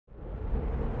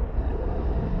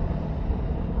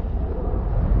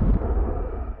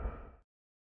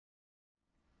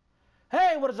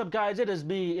What is up, guys? It is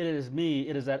me,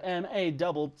 it is that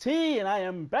M-A-T-T, and I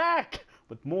am back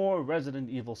with more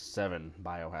Resident Evil 7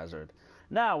 Biohazard.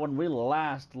 Now, when we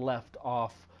last left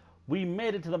off, we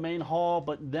made it to the main hall,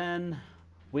 but then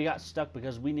we got stuck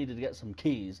because we needed to get some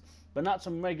keys. But not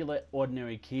some regular,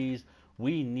 ordinary keys.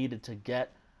 We needed to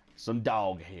get some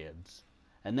dog heads.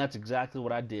 And that's exactly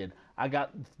what I did. I got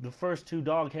the first 2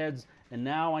 dog heads, and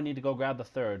now I need to go grab the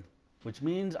third, which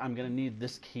means I'm going to need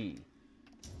this key.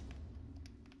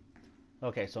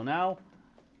 Okay, so now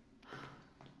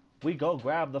we go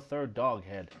grab the third dog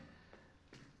head.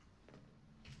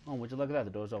 Oh, would you look at that?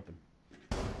 The door's open.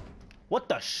 What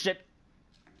the shit?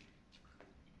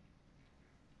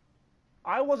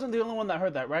 I wasn't the only one that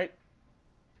heard that, right?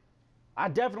 I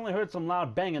definitely heard some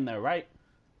loud banging there, right?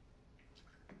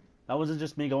 That wasn't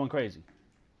just me going crazy.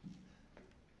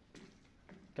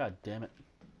 God damn it.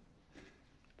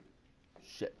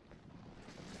 Shit.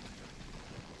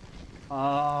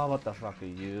 Oh, what the fuck are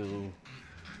you?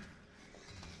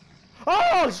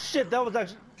 Oh, shit, that was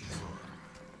actually...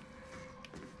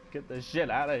 Get this shit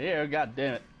out of here, god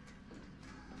damn it.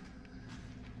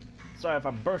 Sorry if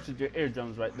I bursted your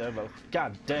eardrums right there, but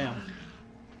god damn.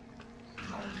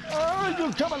 Oh,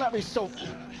 you're coming at me so...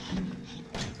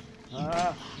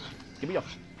 give me your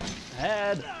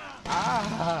head.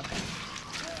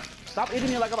 Stop eating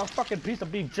me like I'm a fucking piece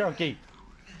of beef jerky.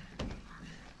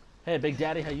 Hey, Big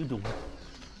Daddy, how you doing?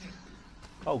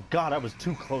 Oh God, I was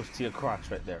too close to your crotch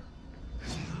right there.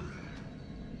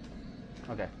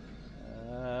 Okay.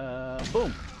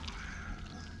 Boom.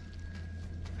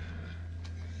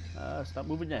 Stop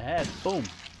moving your head. Boom.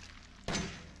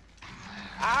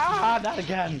 Not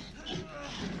again.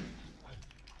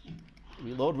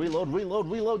 Reload, reload, reload,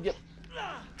 reload. Yep.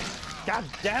 God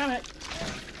damn it.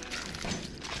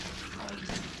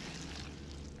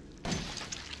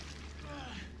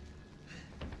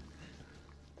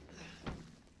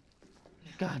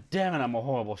 God damn it, I'm a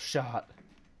horrible shot.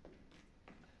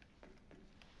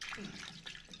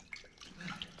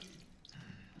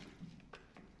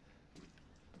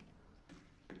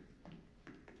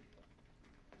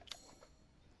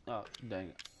 Oh, dang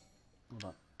it. Hold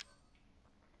on.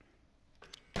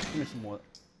 Give me some more.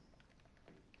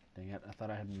 Dang it, I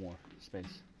thought I had more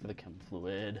space for the chem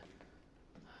fluid.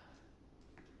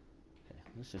 Okay,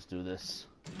 let's just do this.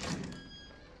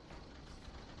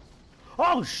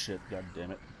 Oh shit, god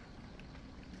damn it.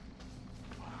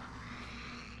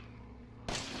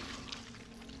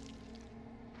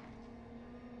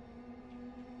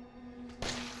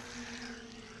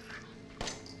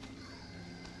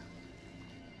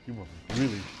 You were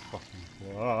really fucking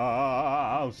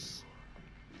close.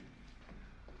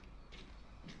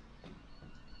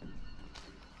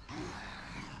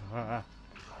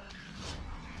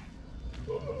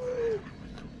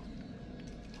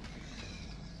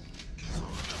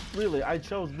 Really, I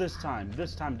chose this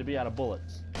time to be out of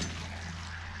bullets.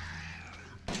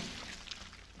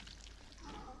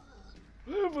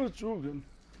 Ever chosen.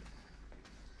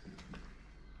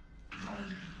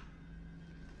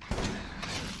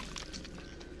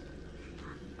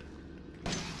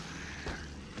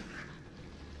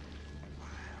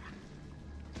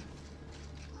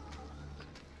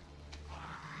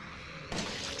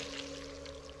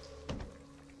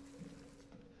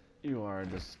 You are a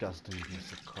disgusting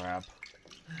piece of crap.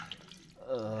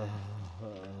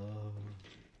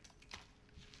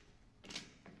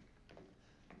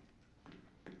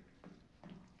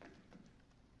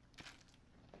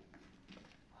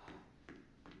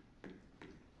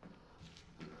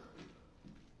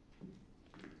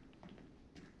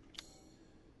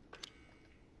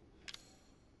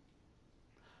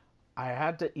 I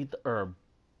had to eat the herb.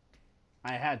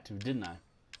 I had to, didn't I?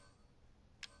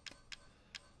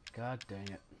 God dang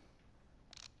it.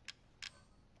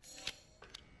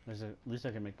 At least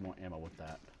I can make more ammo with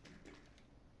that.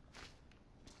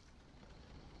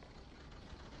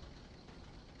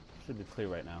 Should be clear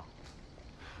right now.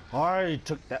 I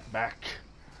took that back.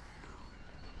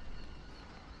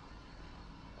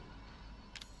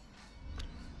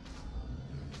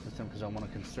 This time because I want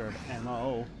to conserve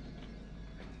ammo.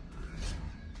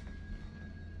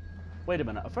 Wait a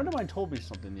minute. A friend of mine told me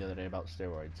something the other day about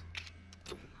steroids.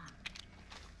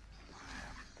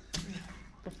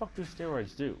 What the fuck do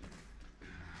steroids do?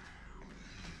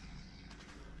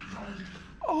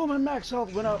 Oh, my max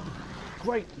health went up.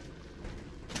 Great.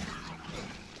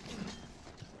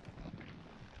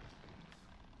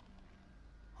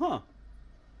 Huh.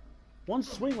 One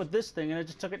swing with this thing and it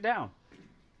just took it down.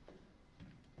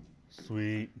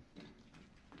 Sweet.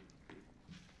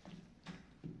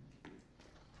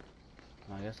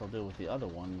 I guess I'll deal with the other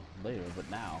one later, but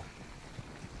now.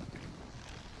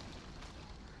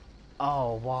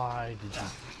 Oh, why did you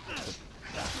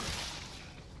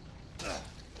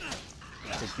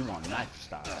think you on knife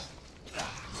style?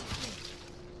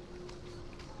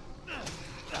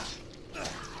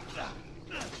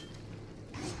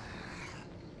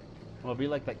 Well, be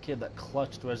like that kid that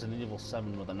clutched Resident Evil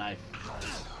 7 with a knife.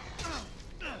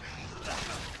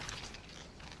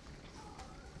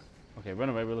 Okay, run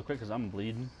away really quick because I'm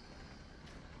bleeding.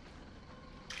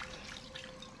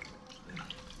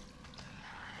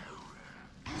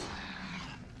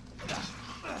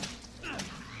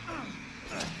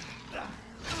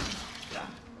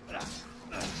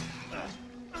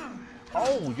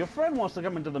 Oh, your friend wants to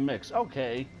come into the mix.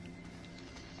 Okay.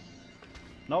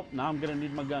 Nope, now I'm gonna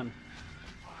need my gun.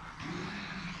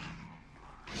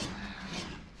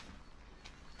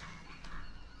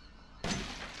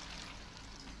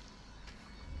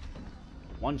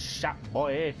 One shot,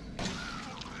 boy.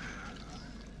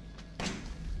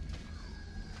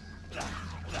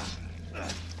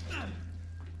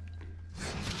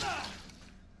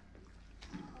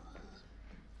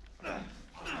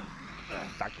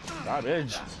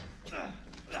 Garbage.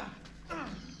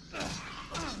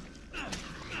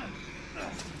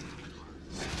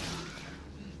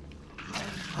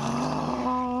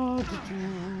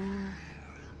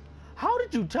 How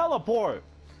did you teleport?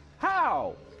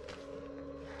 How?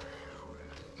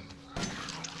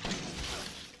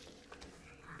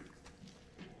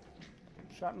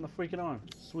 Shot in the freaking arm.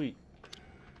 Sweet.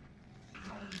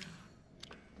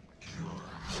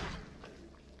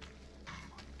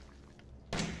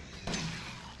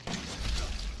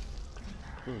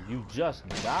 Dude, you just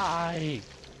die.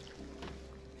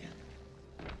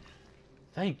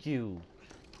 Thank you.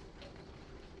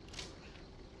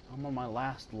 I'm on my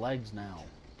last legs now.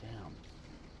 Damn.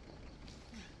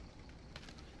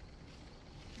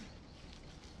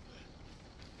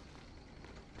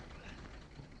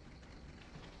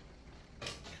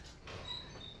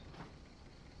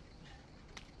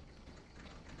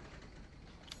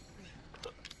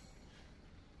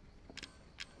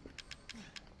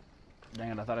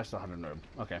 Dang it, I thought I still had a nerve.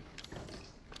 Okay.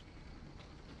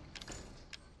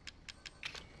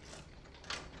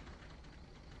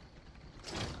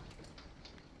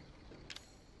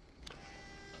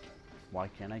 Why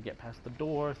can't I get past the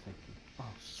door? Thank you. Oh,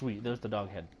 sweet. There's the dog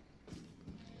head.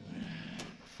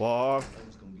 Fuck. I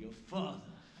was gonna be a father.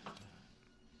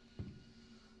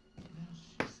 Now she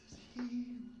says he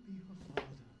will be her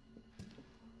father.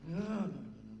 No.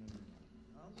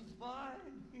 I will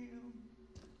find him,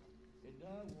 and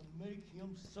I will make him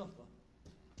suffer.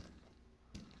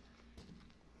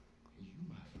 And you,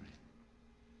 my friend,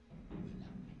 will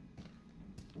not me.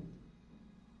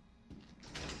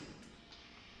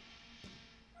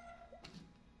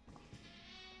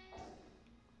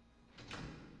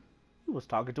 He was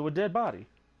talking to a dead body.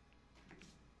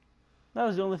 That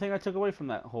was the only thing I took away from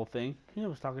that whole thing. He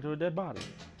was talking to a dead body.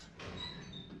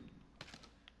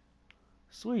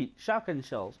 Sweet. Shotgun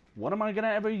shells. When am I gonna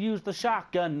ever use the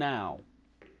shotgun now?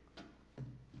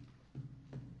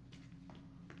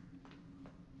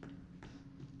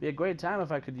 Be a great time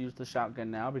if I could use the shotgun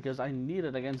now because I need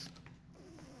it against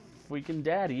freaking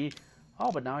daddy. Oh,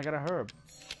 but now I got a herb.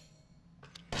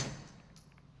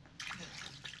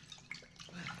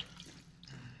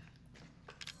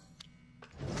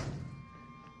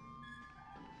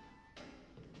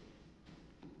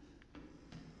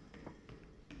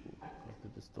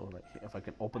 Door right here. If I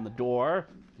can open the door.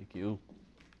 Thank you.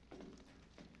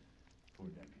 Poor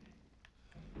deputy.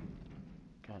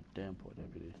 God damn, poor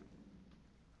deputy.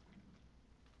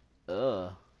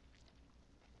 Ugh.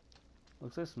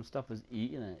 Looks like some stuff is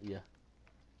eating at you.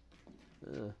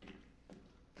 Ugh.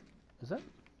 Is that?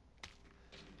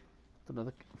 That's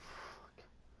another. Fuck.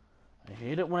 I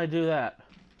hate it when I do that.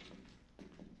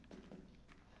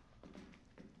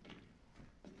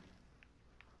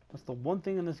 That's the one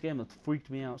thing in this game that's freaked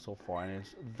me out so far, and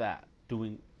it's that.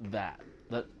 Doing that.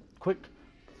 That quick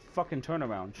fucking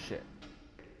turnaround shit.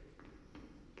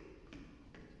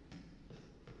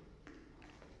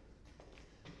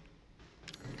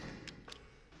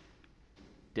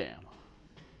 Damn.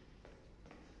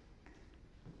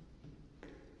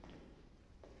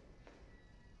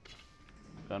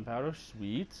 Gunpowder,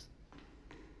 sweet.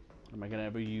 Am I gonna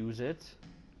ever use it?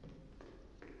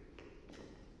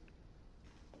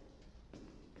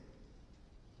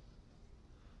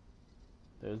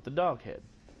 There's the dog head.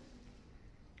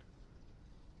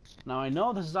 Now I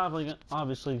know this is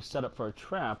obviously set up for a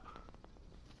trap.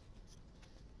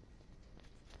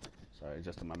 Sorry,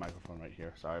 adjusting my microphone right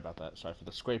here. Sorry about that. Sorry for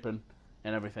the scraping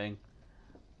and everything.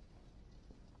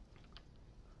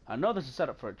 I know this is set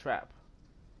up for a trap.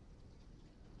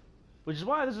 which is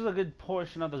why this is a good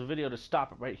portion of this video to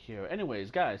stop it right here.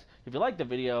 Anyways, guys, if you liked the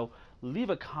video, leave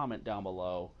a comment down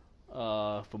below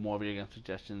for more video game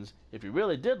suggestions. If you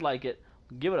really did like it,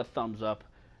 give it a thumbs up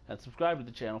and subscribe to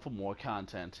the channel for more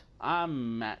content.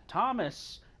 I'm Matt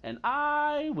Thomas, and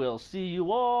I will see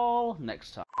you all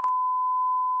next time.